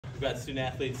We've got student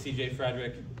athletes CJ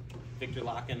Fredrick, Viktor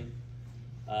Lakhin.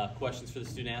 Questions for the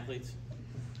student athletes?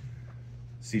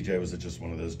 CJ, was it just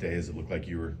one of those days it looked like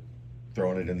you were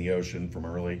throwing it in the ocean from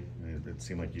early? It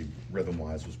seemed like you,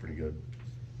 rhythm-wise, was pretty good.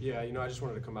 Yeah, I just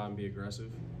wanted to come out and be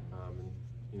aggressive,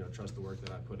 and trust the work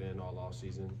that I put in all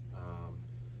season.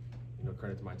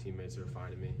 Credit to my teammates that are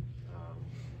finding me.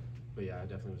 But yeah, I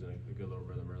definitely was in a good little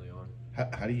rhythm early on.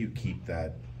 How do you keep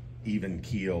that even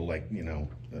keel? Like,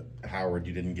 Howard,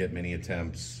 you didn't get many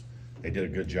attempts. They did a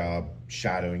good job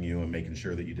shadowing you and making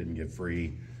sure that you didn't get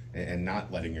free, and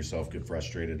not letting yourself get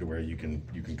frustrated to where you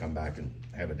can come back and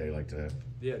have a day like today.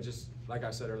 Yeah, just like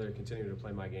I said earlier, continue to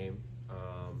play my game.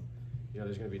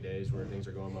 There's going to be days where things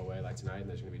are going my way like tonight, and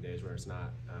there's going to be days where it's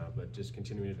not. But just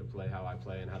continuing to play how I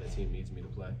play and how the team needs me to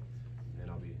play, and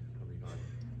I'll be fine.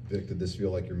 Vic, did this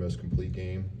feel like your most complete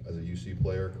game as a UC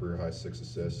player? Career high 6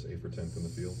 assists, 8 for 10 from the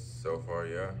field. So far,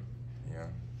 yeah.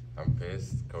 I'm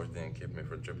pissed. Coach didn't keep me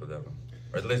for triple-double,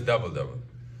 or at least double-double.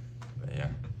 But yeah.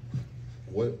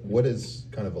 What has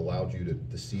kind of allowed you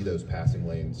to see those passing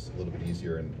lanes a little bit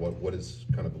easier, and what has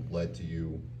kind of led to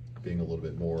you being a little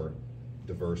bit more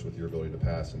diverse with your ability to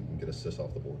pass and get assists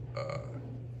off the board?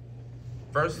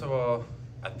 First of all,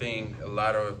 I think a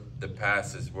lot of the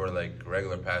passes were like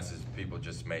regular passes. People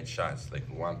just made shots, like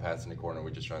one pass in the corner,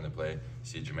 we're just trying to play.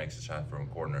 CJ makes a shot from a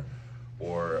corner,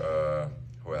 or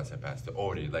who else I passed to?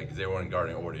 Odie. Like they weren't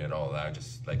guarding Odie at all. I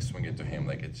just like swing it to him.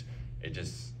 Like it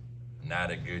just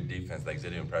not a good defense. Like they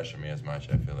didn't pressure me as much,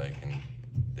 I feel like, and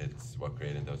that's what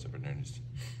created those opportunities.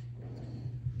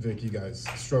 Vic, you guys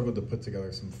struggled to put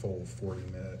together some full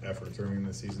 40-minute efforts early in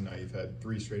the season. Now you've had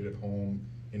 3 straight at home,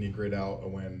 and you grit out a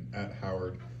win at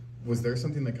Howard. Was there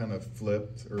something that kind of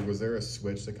flipped, or was there a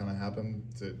switch that kind of happened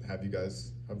to have you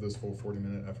guys have those full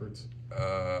 40-minute efforts?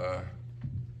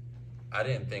 I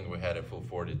didn't think we had a full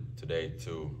 40 today,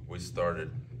 too. We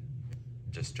started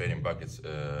just trading buckets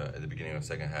at the beginning of the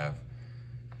second half.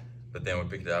 But then we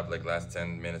picked it up like last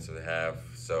 10 minutes of the half.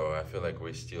 So I feel like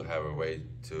we still have a way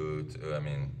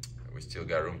we still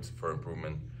got room for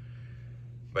improvement.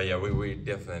 But yeah, we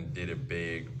definitely did a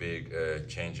big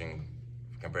changing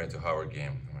compared to Howard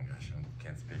game. Oh my gosh, I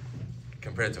can't speak.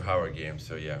 Compared to Howard game,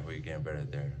 so yeah, we're getting better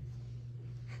there.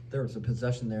 There was a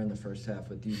possession there in the first half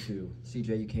with you two.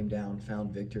 CJ, you came down,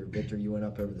 found Viktor. Viktor, you went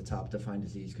up over the top to find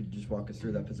Aziz. Could you just walk us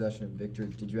through that possession? And Viktor,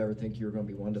 did you ever think you were going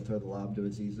to be one to throw the lob to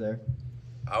Aziz there?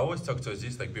 I always talk to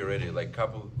Aziz, like, be ready. Like,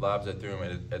 couple lobs I threw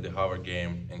him at the Howard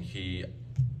game, and he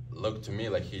looked to me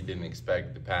like he didn't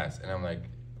expect the pass. And I'm like,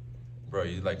 bro,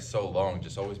 you're like so long,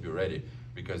 just always be ready.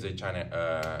 Because they're trying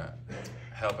to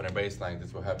help in a baseline.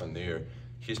 That's what happened there.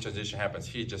 His transition happens,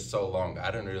 he's just so long. I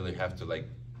don't really have to, like,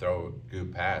 throw a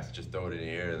good pass, just throw it in the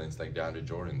air, and it's like down to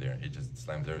Jordan there. He just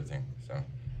slams everything, so.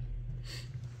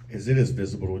 Is it as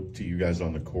visible to you guys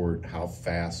on the court how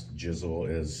fast Jizzle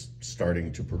is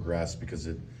starting to progress? Because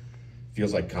it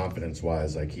feels like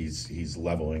confidence-wise, like he's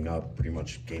leveling up pretty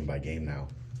much game by game now.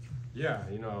 Yeah,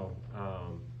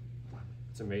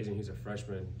 it's amazing. He's a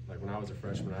freshman. Like when I was a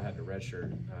freshman, I had the red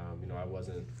shirt. I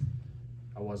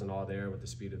wasn't all there with the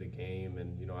speed of the game,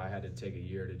 and I had to take a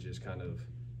year to just kind of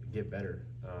get better.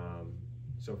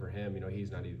 So for him,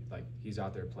 he's not even he's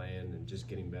out there playing and just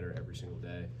getting better every single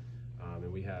day.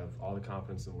 And we have all the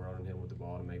confidence in the world in him with the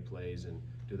ball to make plays and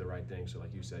do the right thing. So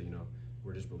like you said,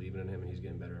 we're just believing in him, and he's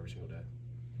getting better every single day.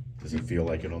 Does it feel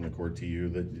like it on the court to you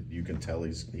that you can tell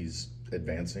he's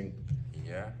advancing?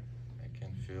 Yeah, I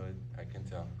can feel it. I can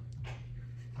tell.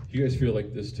 Do you guys feel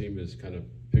like this team is kind of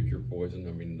pick your poison?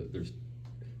 I mean, there's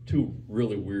 2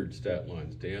 really weird stat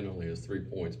lines. Dan only has 3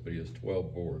 points, but he has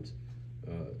 12 boards.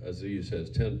 Aziz has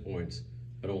 10 points,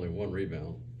 but only 1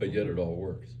 rebound, but yet it all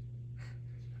works.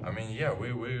 I mean, yeah,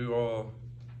 we all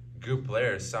good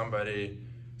players. Somebody,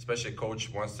 especially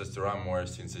coach, wants us to run more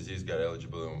since Aziz got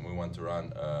eligible, and we want to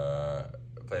run,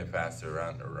 play faster,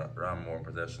 run more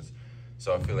possessions.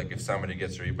 So I feel like if somebody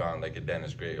gets a rebound, like Dan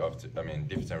is great,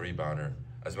 defensive rebounder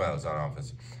as well as on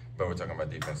offense. But we're talking about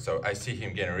defense. So I see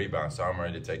him getting a rebound, so I'm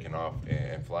already taking off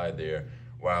and fly there.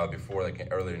 While before, like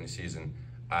earlier in the season,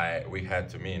 me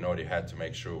and Odie had to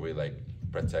make sure we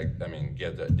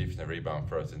get the defensive rebound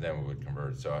first, and then we would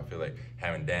convert. So I feel like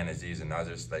having Dan, Aziz, and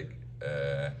others,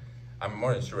 I'm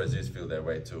more than sure Aziz feel that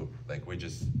way too. Like we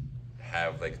just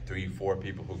have 3-4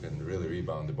 people who can really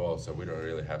rebound the ball, so we don't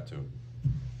really have to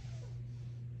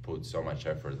put so much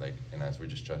effort in us. We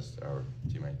just trust our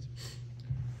teammates.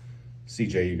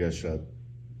 CJ, you guys shot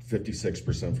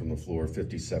 56% from the floor,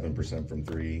 57% from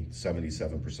 3,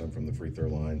 77% from the free throw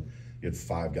line. You had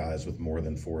 5 guys with more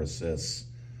than 4 assists.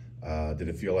 Did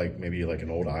it feel like maybe like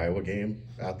an old Iowa game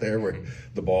out there where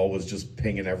the ball was just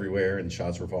pinging everywhere and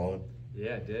shots were falling?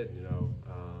 Yeah, it did. You know,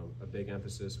 a big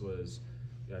emphasis was,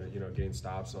 you know, getting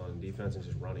stops on defense and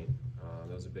just running.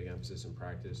 That was a big emphasis in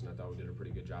practice, and I thought we did a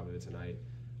pretty good job of it tonight.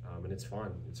 And it's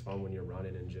fun. It's fun when you're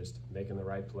running and just making the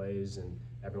right plays, and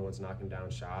everyone's knocking down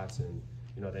shots, and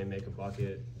you know they make a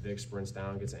bucket. Vic sprints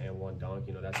down, gets an and-one dunk.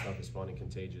 You know that stuff is fun and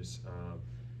contagious.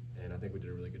 And I think we did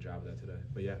a really good job of that today.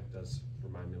 But yeah, it does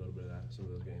remind me a little bit of that, some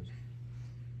of those games.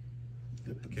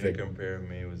 Can you compare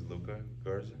me with Luka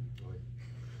Garza?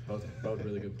 Both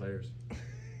really good players.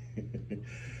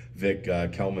 Vic,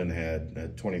 Kelman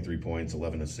had 23 points,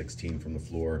 11 of 16 from the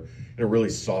floor, and a really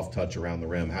soft touch around the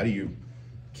rim. How do you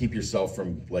keep yourself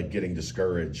from like getting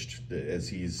discouraged as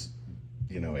he's,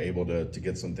 you know, able to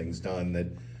get some things done that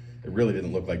it really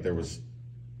didn't look like there was,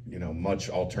 you know, much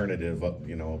alternative.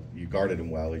 You know, you guarded him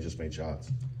well. He just made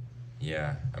shots.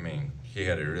 Yeah, I mean, he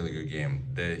had a really good game.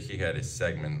 He had his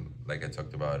segment, like I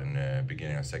talked about in the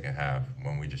beginning of the second half,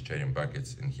 when we just traded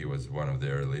buckets, and he was one of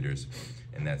their leaders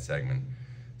in that segment.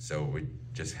 So we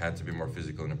just had to be more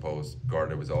physical in the post.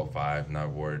 Guarded was all five,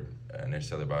 not worried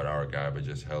necessarily about our guy, but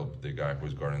just help the guy who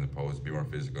was guarding the post be more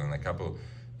physical. And a couple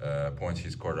points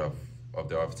he scored off of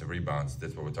the offensive rebounds.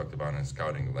 That's what we talked about in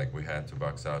scouting. Like, we had to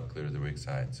box out, clear the weak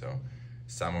side. So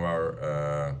some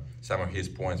of his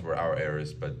points were our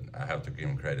errors, but I have to give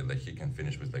him credit. Like, he can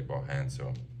finish with like ball hands.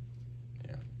 So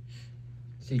yeah.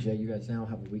 CJ, you guys now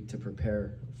have a week to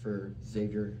prepare for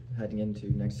Xavier heading into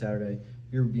next Saturday.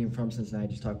 You're being from Cincinnati,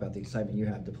 just talk about the excitement you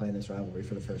have to play in this rivalry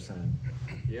for the first time.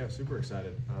 Yeah, super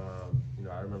excited. You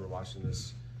know, I remember watching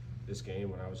this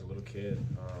game when I was a little kid.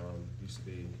 Used to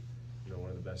be, you know,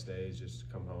 one of the best days, just to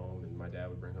come home, and my dad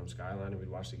would bring home Skyline and we'd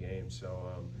watch the game.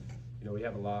 So, you know, we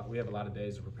have a lot of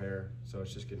days to prepare. So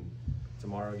it's just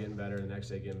tomorrow getting better, the next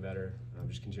day getting better.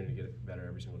 Just continuing to get better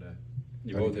every single day.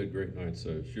 You both had great nights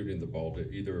shooting the ball.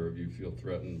 Did either of you feel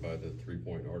threatened by the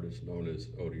three-point artist known as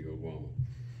Odie Obama?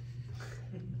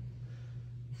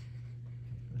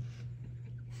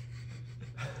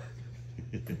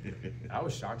 I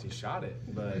was shocked he shot it,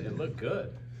 but it looked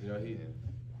good. You know, he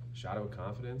shot it with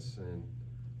confidence, and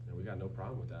we got no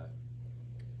problem with that.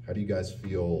 How do you guys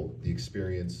feel the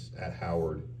experience at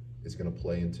Howard is going to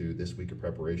play into this week of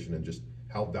preparation, and just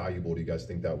how valuable do you guys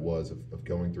think that was of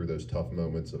going through those tough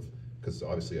moments of, because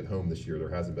obviously at home this year there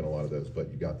hasn't been a lot of those,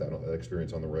 but you got that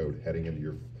experience on the road heading into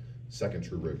your second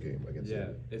true road game against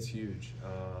them. It's huge.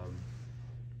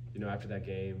 You know, after that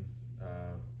game,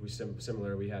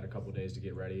 we had a couple days to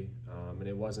get ready, and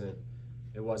it wasn't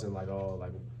like, oh,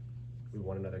 like we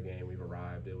won another game, we've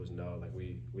arrived. It was no, like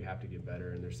we have to get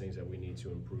better, and there's things that we need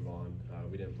to improve on.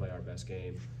 We didn't play our best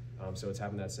game, so it's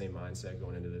having that same mindset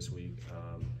going into this week.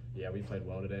 Yeah, we played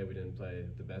well today. We didn't play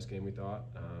the best game we thought,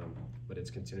 but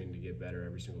it's continuing to get better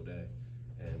every single day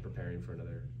and preparing for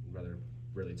another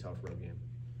really tough road game.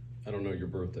 I don't know your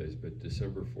birthdays, but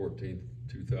December 14th,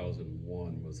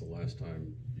 2001 was the last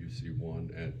time UC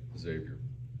won at Xavier.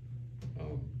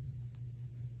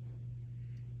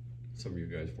 Some of you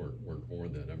guys weren't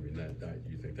born then. I mean,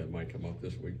 do you think that might come up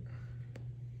this week?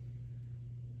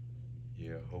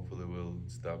 Yeah, hopefully we'll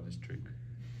stop the streak.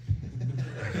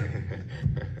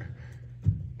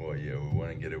 Well, yeah, we want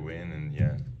to get a win, and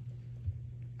yeah,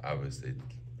 obviously,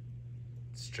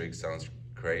 streak sounds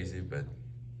crazy, but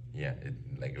yeah,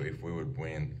 like if we would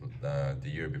win the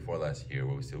year before last year,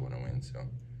 we would still want to win. So,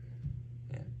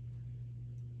 yeah.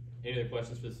 Any other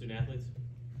questions for the student athletes?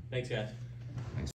 Thanks, guys.